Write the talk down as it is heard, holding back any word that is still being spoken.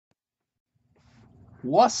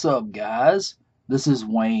What's up, guys? This is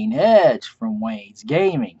Wayne Edge from Wayne's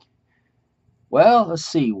Gaming. Well, let's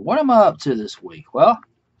see. What am I up to this week? Well,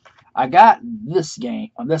 I got this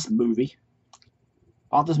movie.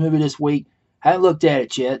 Bought this movie this week. Haven't looked at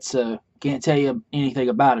it yet, so can't tell you anything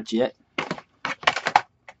about it yet.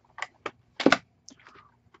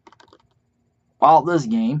 Bought this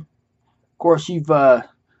game. Of course,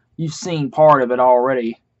 you've seen part of it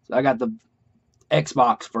already. So I got the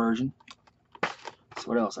Xbox version. So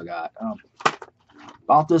what else I got?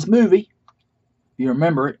 Bought this movie. If you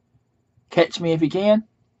remember it, Catch Me If You Can.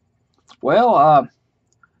 Well,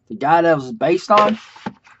 the guy that was based on,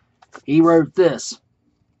 he wrote this.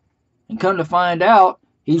 And come to find out,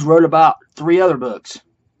 he's wrote about 3 other books.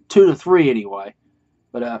 2 to 3 anyway.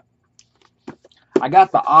 But I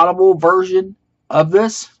got the Audible version of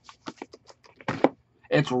this.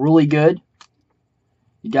 It's really good.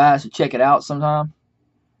 You guys should check it out sometime.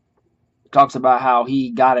 It talks about how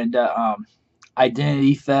he got into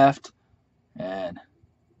identity theft and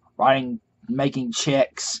making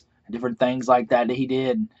checks, and different things like that he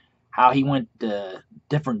did, and how he went to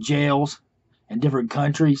different jails in different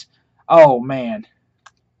countries. Oh man,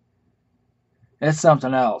 that's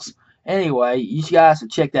something else. Anyway, you guys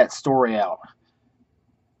should check that story out.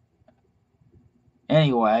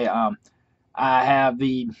 Anyway, I have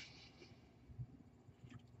the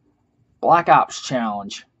Black Ops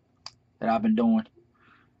challenge that I've been doing.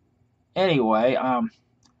 Anyway, I'm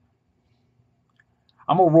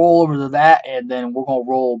gonna roll over to that, and then we're gonna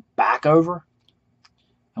roll back over.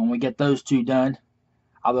 And when we get those two done,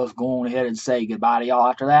 I'll just go on ahead and say goodbye to y'all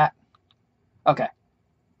after that. Okay,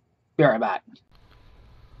 be right back.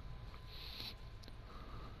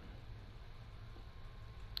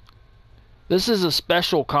 This is a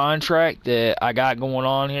special contract that I got going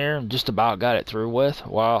on here. Just about got it through with.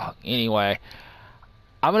 Well, anyway,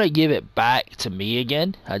 I'm going to give it back to me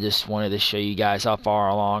again. I just wanted to show you guys how far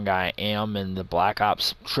along I am in the Black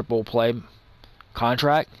Ops triple play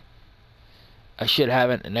contract. I should have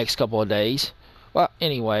it in the next couple of days. Well,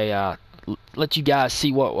 anyway, let you guys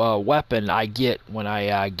see what weapon I get when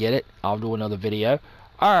I get it. I'll do another video.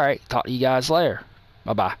 Alright, talk to you guys later.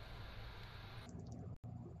 Bye-bye.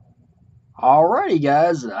 Alrighty,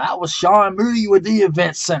 guys, that was Sean Moody with the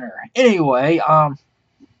Event Center. Anyway,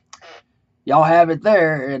 y'all have it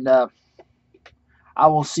there, and I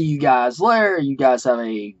will see you guys later. You guys have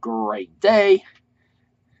a great day.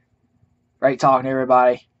 Great talking to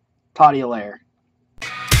everybody. Talk to you later.